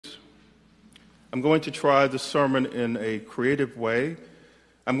I'm going to try the sermon in a creative way.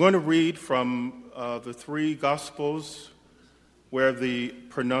 I'm going to read from the three Gospels where the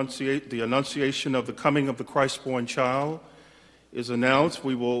annunciation of the coming of the Christ-born child is announced.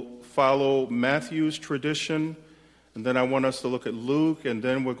 We will follow Matthew's tradition, and then I want us to look at Luke, and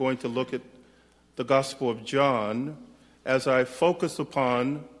then we're going to look at the Gospel of John as I focus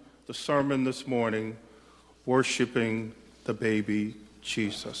upon the sermon this morning, worshiping the baby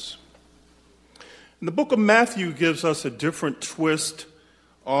Jesus. And the book of Matthew gives us a different twist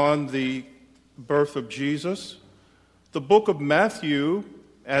on the birth of Jesus. The book of Matthew,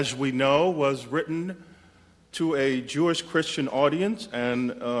 as we know, was written to a Jewish Christian audience,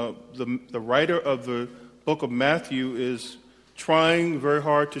 and the writer of the book of Matthew is trying very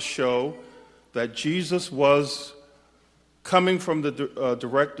hard to show that Jesus was coming from the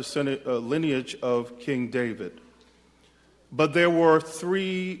direct lineage of King David. But there were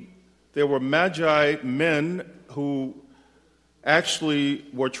magi men who actually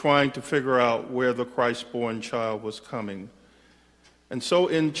were trying to figure out where the Christ-born child was coming. And so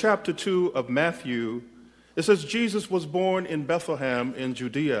in chapter 2 of Matthew, it says, Jesus was born in Bethlehem in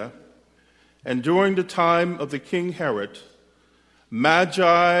Judea, and during the time of the King Herod,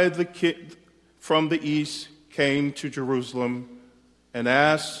 magi from the east came to Jerusalem and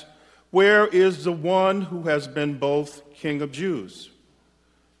asked, "Where is the one who has been both King of Jews?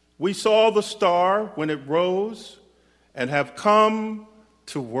 We saw the star when it rose and have come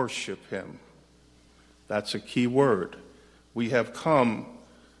to worship him." That's a key word. We have come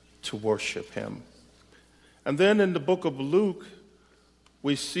to worship him. And then in the book of Luke,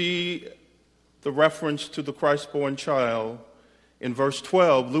 we see the reference to the Christ-born child in verse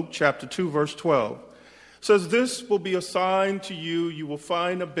 12, Luke chapter 2, verse 12. It says, "This will be a sign to you. You will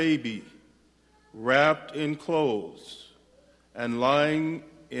find a baby wrapped in clothes and lying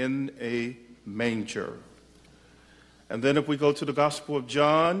in a manger." And then if we go to the Gospel of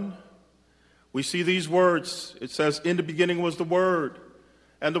John, we see these words. It says, "In the beginning was the Word,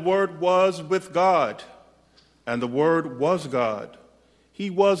 and the Word was with God, and the Word was God. He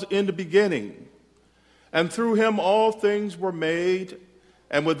was in the beginning, and through him all things were made,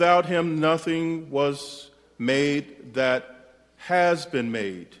 and without him nothing was made that has been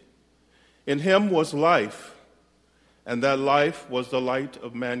made. In him was life, and that life was the light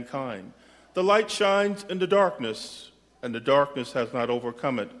of mankind. The light shines in the darkness, and the darkness has not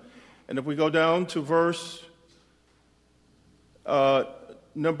overcome it." And if we go down to verse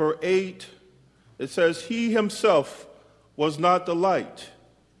number 8, it says, "He himself was not the light.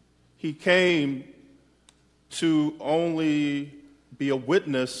 He came to only be a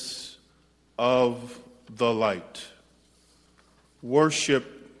witness of the light." Worship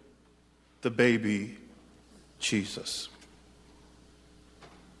the baby Jesus.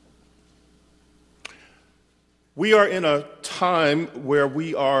 We are in a time where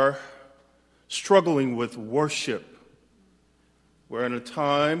we are struggling with worship. We're in a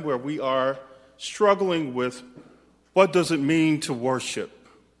time where we are struggling with what does it mean to worship.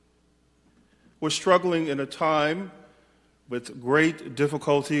 We're struggling in a time with great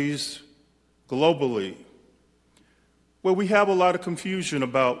difficulties globally, where we have a lot of confusion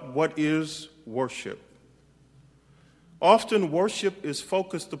about what is worship. Often worship is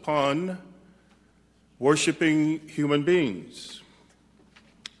focused upon worshiping human beings.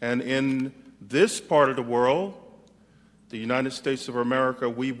 And in this part of the world, the United States of America,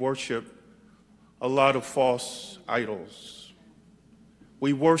 we worship a lot of false idols.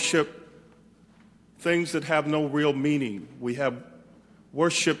 We worship things that have no real meaning. We have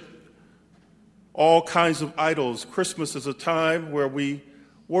worshiped all kinds of idols. Christmas is a time where we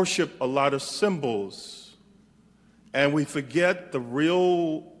worship a lot of symbols, and we forget the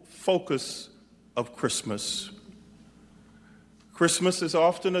real focus of Christmas. Christmas is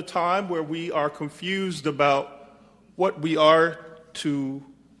often a time where we are confused about what we are to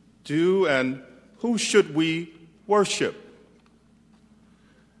do and who should we worship.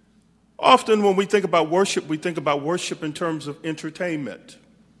 Often when we think about worship in terms of entertainment.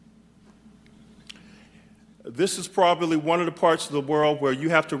 This is probably one of the parts of the world where you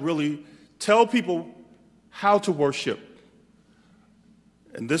have to really tell people how to worship.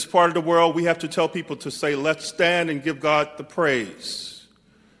 In this part of the world, we have to tell people to say, "Let's stand and give God the praise."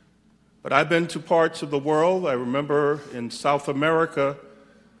 But I've been to parts of the world. I remember in South America,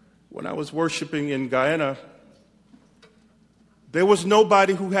 when I was worshiping in Guyana, there was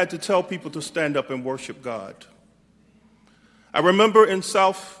nobody who had to tell people to stand up and worship God. I remember in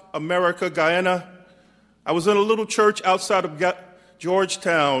South America, Guyana, I was in a little church outside of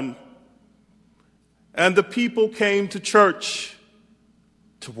Georgetown, and the people came to church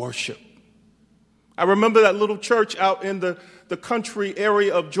to worship. I remember that little church out in the country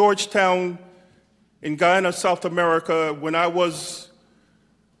area of Georgetown in Guyana, South America, when I was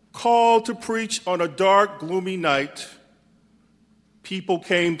called to preach on a dark, gloomy night. People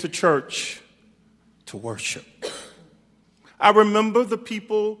came to church to worship. I remember the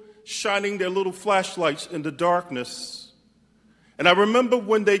people shining their little flashlights in the darkness. And I remember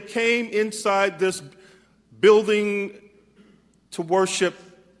when they came inside this building to worship,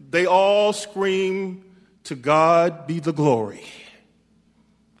 they all screamed, "To God be the glory."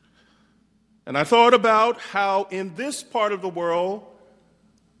 And I thought about how in this part of the world,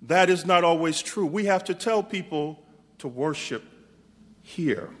 that is not always true. We have to tell people to worship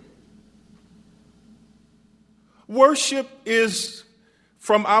here. Worship is,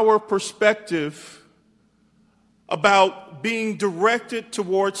 from our perspective, about being directed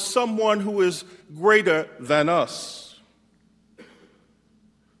towards someone who is greater than us.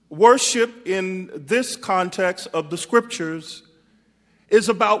 Worship in this context of the scriptures is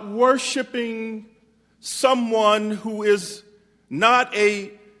about worshiping someone who is not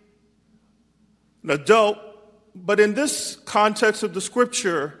an adult, but in this context of the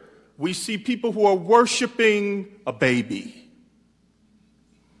scripture, we see people who are worshiping a baby.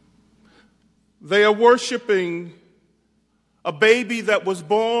 They are worshiping a baby that was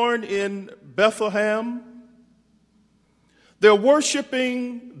born in Bethlehem. They're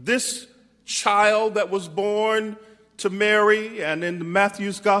worshiping this child that was born to Mary, and in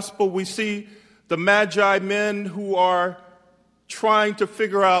Matthew's gospel, we see the Magi men who are trying to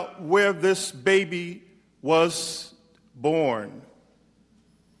figure out where this baby was born.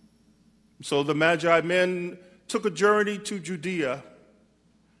 So the Magi men took a journey to Judea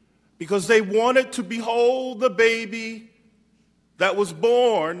because they wanted to behold the baby that was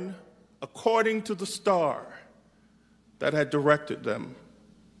born according to the star that had directed them.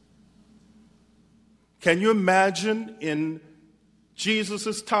 Can you imagine in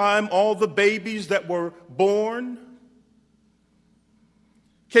Jesus' time all the babies that were born?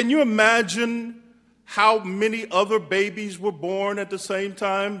 Can you imagine how many other babies were born at the same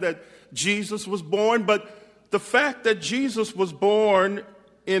time that Jesus was born? But the fact that Jesus was born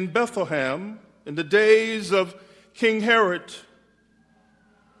in Bethlehem in the days of King Herod,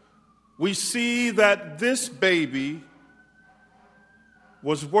 we see that this baby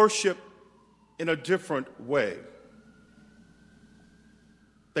was worshiped in a different way.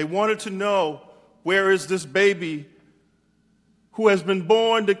 They wanted to know, where is this baby who has been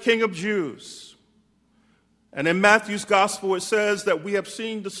born the King of Jews? And in Matthew's gospel, it says that we have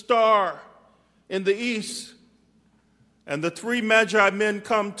seen the star in the east, and the three Magi men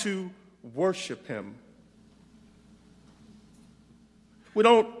come to worship him. We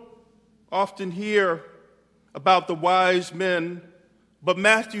don't often hear about the wise men, but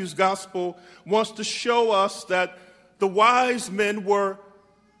Matthew's gospel wants to show us that the wise men were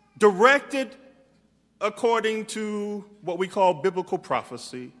directed according to what we call biblical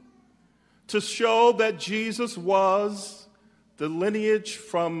prophecy, to show that Jesus was the lineage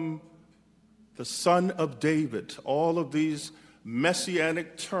from the son of David. All of these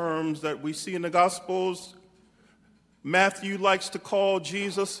messianic terms that we see in the Gospels. Matthew likes to call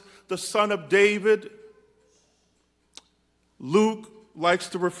Jesus the son of David. Luke likes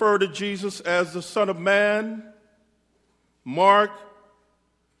to refer to Jesus as the Son of Man. Mark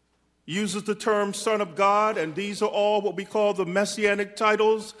uses the term Son of God, and these are all what we call the messianic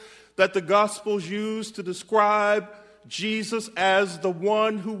titles that the Gospels use to describe Jesus as the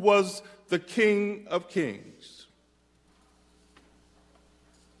one who was the King of Kings.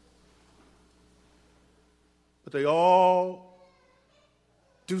 But they all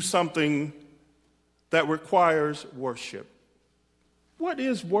do something that requires worship. What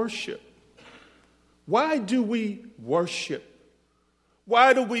is worship? Why do we worship?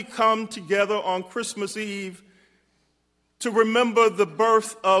 Why do we come together on Christmas Eve to remember the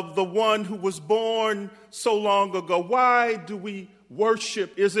birth of the one who was born so long ago? Why do we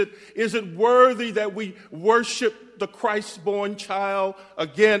worship? Is it worthy that we worship the Christ-born child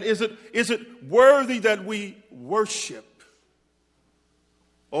again? Is it worthy that we worship?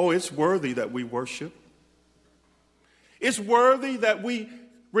 Oh, it's worthy that we worship. It's worthy that we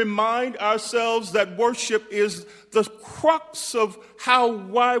remind ourselves that worship is the crux of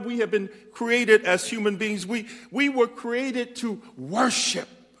why we have been created as human beings. We were created to worship.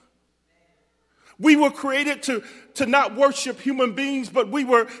 We were created to not worship human beings, but we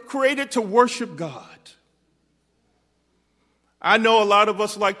were created to worship God. I know a lot of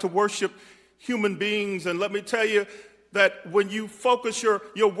us like to worship human beings, and let me tell you that when you focus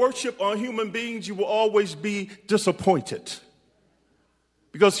your worship on human beings, you will always be disappointed.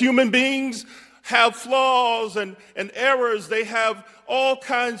 Because human beings have flaws and errors. They have all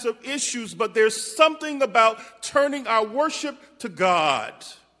kinds of issues, but there's something about turning our worship to God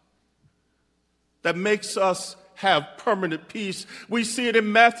that makes us have permanent peace. We see it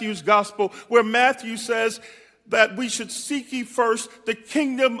in Matthew's gospel, where Matthew says that we should seek ye first the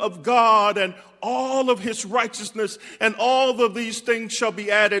kingdom of God and all of his righteousness, and all of these things shall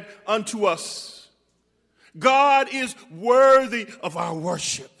be added unto us. God is worthy of our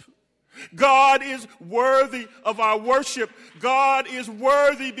worship. God is worthy of our worship. God is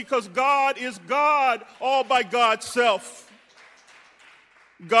worthy because God is God all by God's self.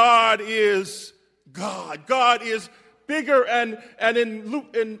 God is God. God is bigger, and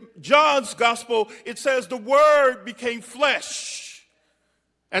in John's gospel, it says the Word became flesh.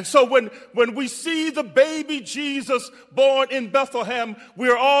 And so when we see the baby Jesus born in Bethlehem,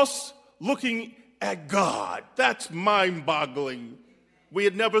 we're all looking at God. That's mind-boggling. We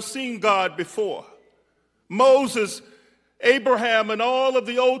had never seen God before. Moses, Abraham, and all of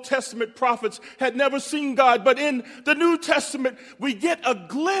the Old Testament prophets had never seen God. But in the New Testament, we get a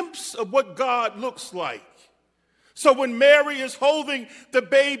glimpse of what God looks like. So when Mary is holding the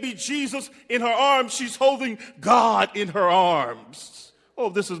baby Jesus in her arms, she's holding God in her arms. Oh,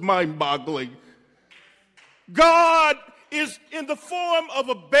 this is mind-boggling. God is in the form of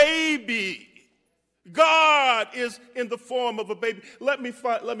a baby. God is in the form of a baby. Let me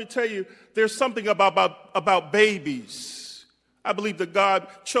tell you, there's something about babies. I believe that God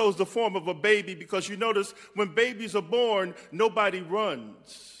chose the form of a baby because you notice when babies are born, nobody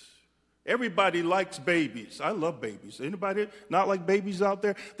runs. Everybody likes babies. I love babies. Anybody not like babies out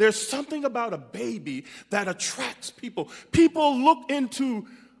there? There's something about a baby that attracts people. People look into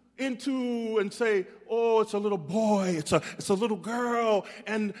and say, oh, it's a little boy, it's a little girl,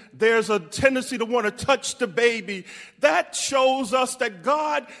 and there's a tendency to want to touch the baby. That shows us that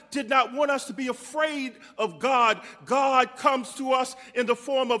God did not want us to be afraid of God. God comes to us in the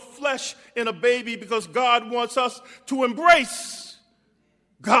form of flesh in a baby because God wants us to embrace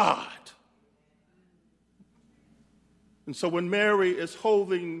God. And so when Mary is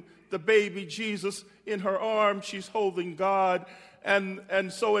holding the baby Jesus in her arms, she's holding God.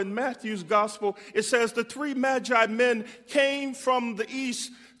 And so in Matthew's gospel, it says the three Magi men came from the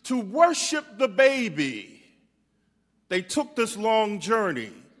east to worship the baby. They took this long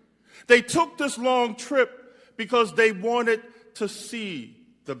journey. They took this long trip because they wanted to see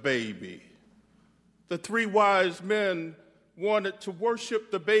the baby. The three wise men wanted to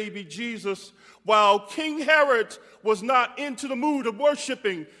worship the baby Jesus, while King Herod was not into the mood of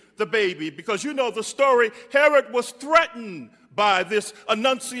worshiping the baby, because you know the story. Herod was threatened by this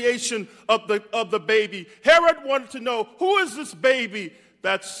annunciation of the baby. Herod wanted to know, who is this baby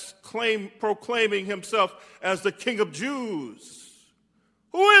that's proclaiming himself as the King of Jews?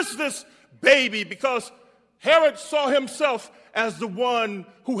 Who is this baby? Because Herod saw himself as the one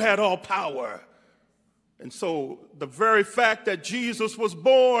who had all power. And so the very fact that Jesus was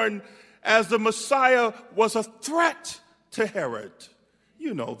born as the Messiah was a threat to Herod.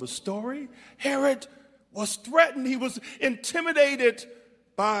 You know the story. Herod was threatened. He was intimidated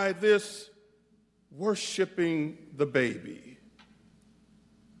by this worshiping the baby.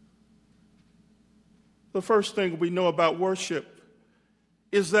 The first thing we know about worship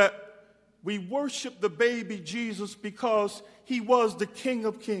is that we worship the baby Jesus because he was the King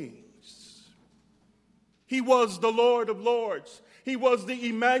of Kings. He was the Lord of Lords. He was the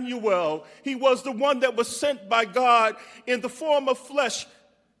Emmanuel. He was the one that was sent by God in the form of flesh.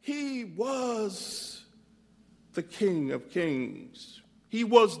 He was the King of Kings. He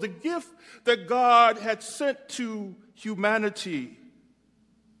was the gift that God had sent to humanity.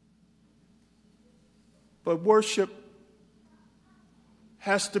 But worship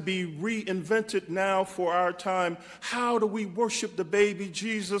has to be reinvented now for our time. How do we worship the baby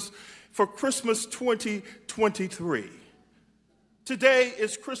Jesus for Christmas 2023? Today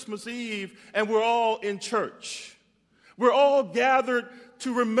is Christmas Eve, and we're all in church. We're all gathered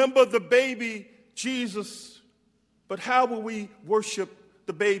to remember the baby Jesus. But how will we worship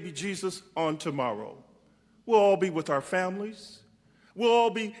the baby Jesus on tomorrow? We'll all be with our families. We'll all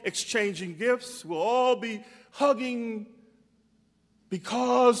be exchanging gifts. We'll all be hugging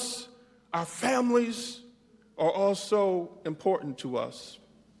because our families are also important to us.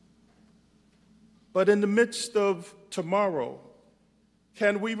 But in the midst of tomorrow,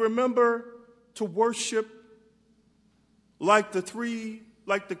 can we remember to worship like the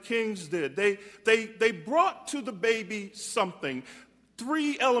kings did? They brought to the baby something.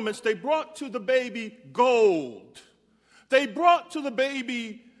 Three elements. They brought to the baby gold. They brought to the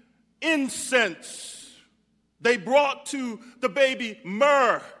baby incense. They brought to the baby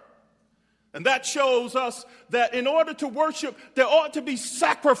myrrh. And that shows us that in order to worship, there ought to be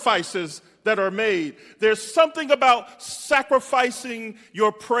sacrifices that are made. There's something about sacrificing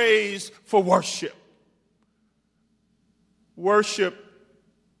your praise for worship. Worship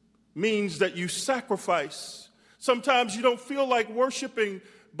means that you sacrifice. Sometimes you don't feel like worshiping,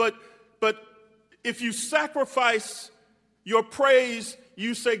 but if you sacrifice your praise,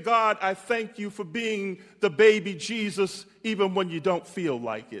 you say, God, I thank you for being the baby Jesus, even when you don't feel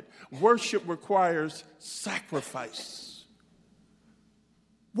like it. Worship requires sacrifice.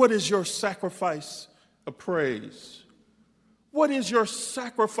 What is your sacrifice of praise? What is your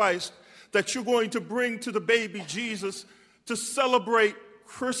sacrifice that you're going to bring to the baby Jesus to celebrate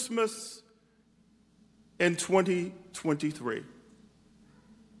Christmas in 2023?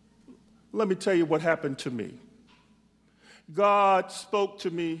 Let me tell you what happened to me. God spoke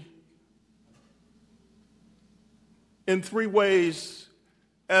to me in 3 ways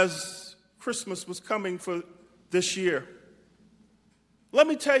as Christmas was coming for this year. Let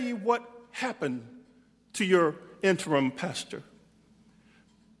me tell you what happened to your interim pastor.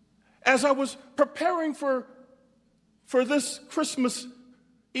 As I was preparing for this Christmas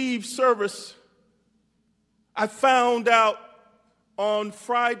Eve service, I found out on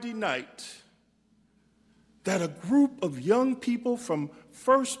Friday night that a group of young people from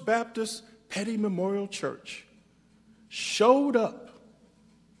First Baptist Peddie Memorial Church showed up.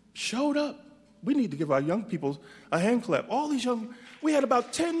 We need to give our young people a hand clap. We had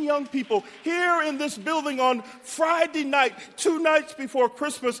about 10 young people here in this building on Friday night, 2 nights before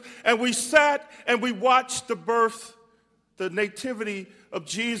Christmas, and we sat and we watched the nativity of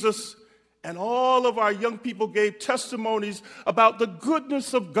Jesus. And all of our young people gave testimonies about the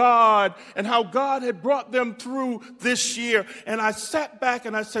goodness of God and how God had brought them through this year. And I sat back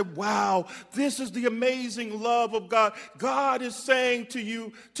and I said, wow, this is the amazing love of God. God is saying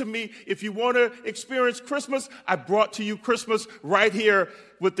to me, if you want to experience Christmas, I brought to you Christmas right here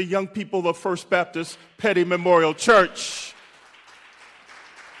with the young people of First Baptist Peddie Memorial Church.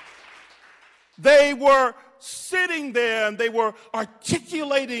 They were sitting there and they were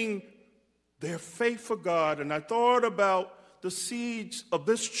articulating their faith for God. And I thought about the seeds of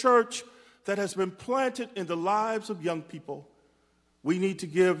this church that has been planted in the lives of young people. We need to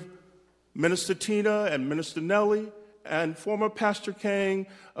give Minister Tina and Minister Nellie and former Pastor King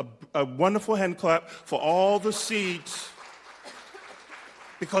a wonderful hand clap for all the seeds.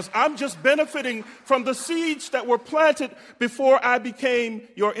 Because I'm just benefiting from the seeds that were planted before I became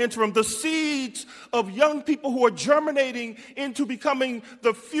your interim. The seeds of young people who are germinating into becoming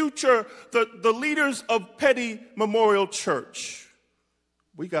the future, the leaders of Peddie Memorial Church.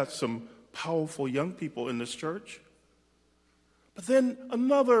 We got some powerful young people in this church. But then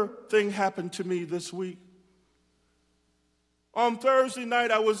another thing happened to me this week. On Thursday night,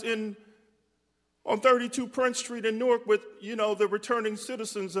 I was on 32 Prince Street in Newark with, the returning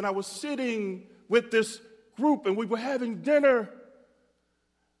citizens, and I was sitting with this group, and we were having dinner,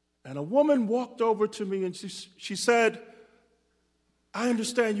 and a woman walked over to me, and she said, I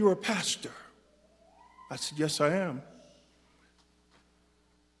understand you're a pastor. I said, yes, I am.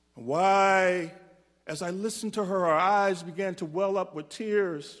 Why? As I listened to her eyes began to well up with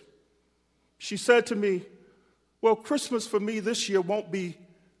tears. She said to me, well, Christmas for me this year won't be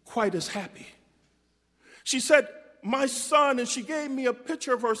quite as happy. She said, my son, and she gave me a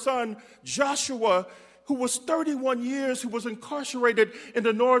picture of her son, Joshua, who was 31 years, who was incarcerated in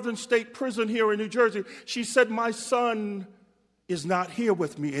the Northern State Prison here in New Jersey. She said, my son is not here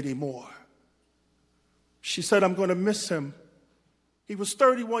with me anymore. She said, I'm going to miss him. He was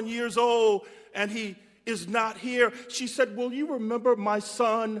 31 years old, and he is not here. She said, will you remember my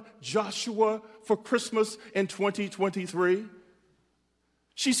son, Joshua, for Christmas in 2023?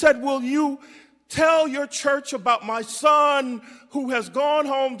 She said, will you tell your church about my son who has gone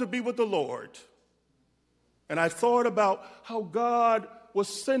home to be with the Lord? And I thought about how God was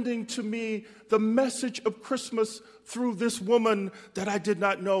sending to me the message of Christmas through this woman that I did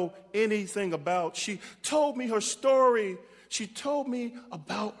not know anything about. She told me her story. She told me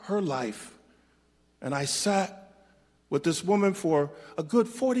about her life. And I sat with this woman for a good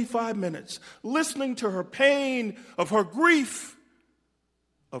 45 minutes, listening to her pain, of her grief,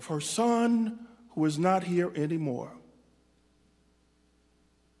 of her son who is not here anymore.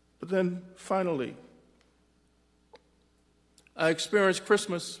 But then finally, I experienced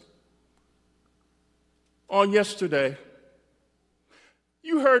Christmas on yesterday.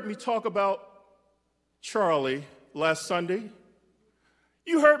 You heard me talk about Charlie last Sunday.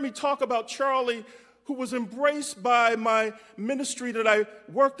 You heard me talk about Charlie, who was embraced by my ministry that I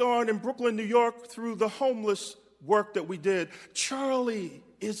worked on in Brooklyn, New York, through the homeless work that we did. Charlie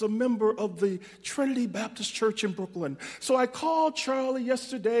is a member of the Trinity Baptist Church in Brooklyn. So I called Charlie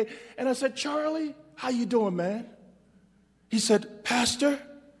yesterday, and I said, Charlie, how you doing, man? He said, Pastor,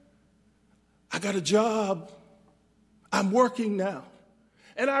 I got a job. I'm working now.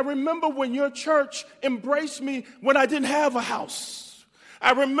 And I remember when your church embraced me when I didn't have a house.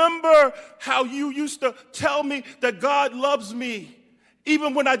 I remember how you used to tell me that God loves me,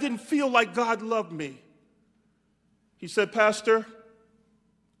 even when I didn't feel like God loved me. He said, Pastor,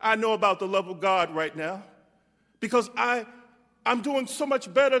 I know about the love of God right now because I'm doing so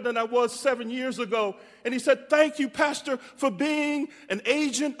much better than I was 7 years ago. And he said, thank you, Pastor, for being an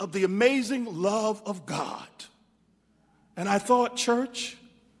agent of the amazing love of God. And I thought, church,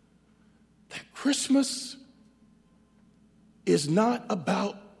 that Christmas is not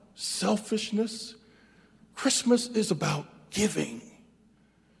about selfishness. Christmas is about giving,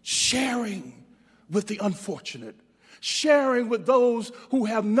 sharing with the unfortunate, sharing with those who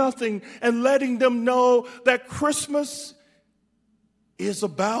have nothing, and letting them know that Christmas is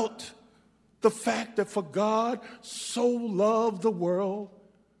about the fact that for God so loved the world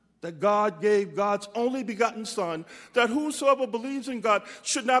that God gave God's only begotten Son, that whosoever believes in God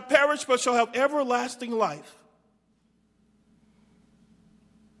should not perish but shall have everlasting life.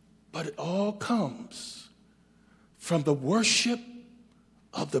 But it all comes from the worship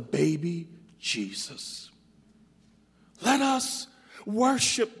of the baby Jesus. Let us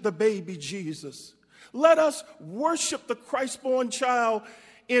worship the baby Jesus. Let us worship the Christ-born child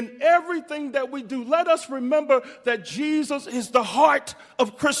in everything that we do. Let us remember that Jesus is the heart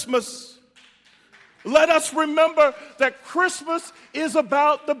of Christmas. Let us remember that Christmas is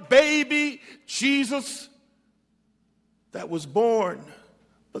about the baby Jesus that was born.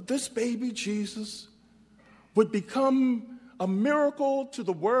 But this baby Jesus would become a miracle to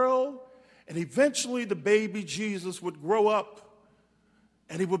the world, and eventually the baby Jesus would grow up,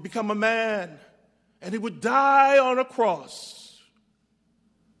 and he would become a man, and he would die on a cross.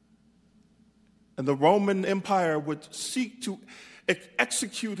 And the Roman Empire would seek to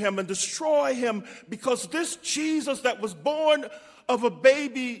execute him and destroy him because this Jesus that was born of a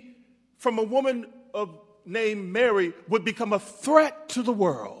baby from a woman named Mary would become a threat to the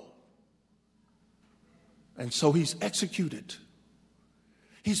world. And so he's executed.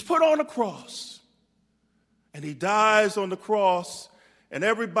 He's put on a cross, and he dies on the cross, and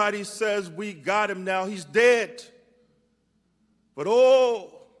everybody says, we got him now, he's dead. But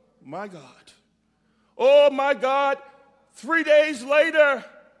oh my God, 3 days later,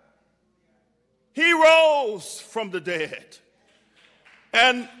 he rose from the dead.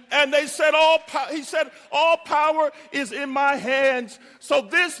 And they said, he said, all power is in my hands. So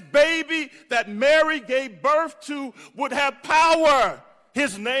this baby that Mary gave birth to would have power.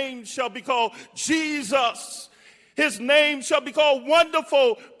 His name shall be called Jesus. His name shall be called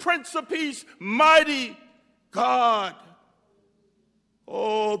Wonderful, Prince of Peace, Mighty God.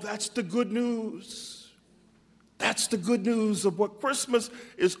 Oh, that's the good news. That's the good news of what Christmas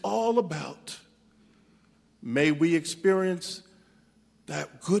is all about. May we experience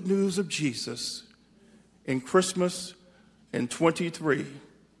that good news of Jesus in Christmas in 23,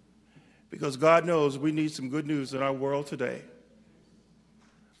 because God knows we need some good news in our world today.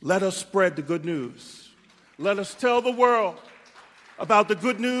 Let us spread the good news. Let us tell the world about the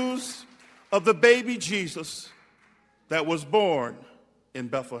good news of the baby Jesus that was born in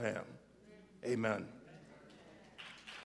Bethlehem. Amen.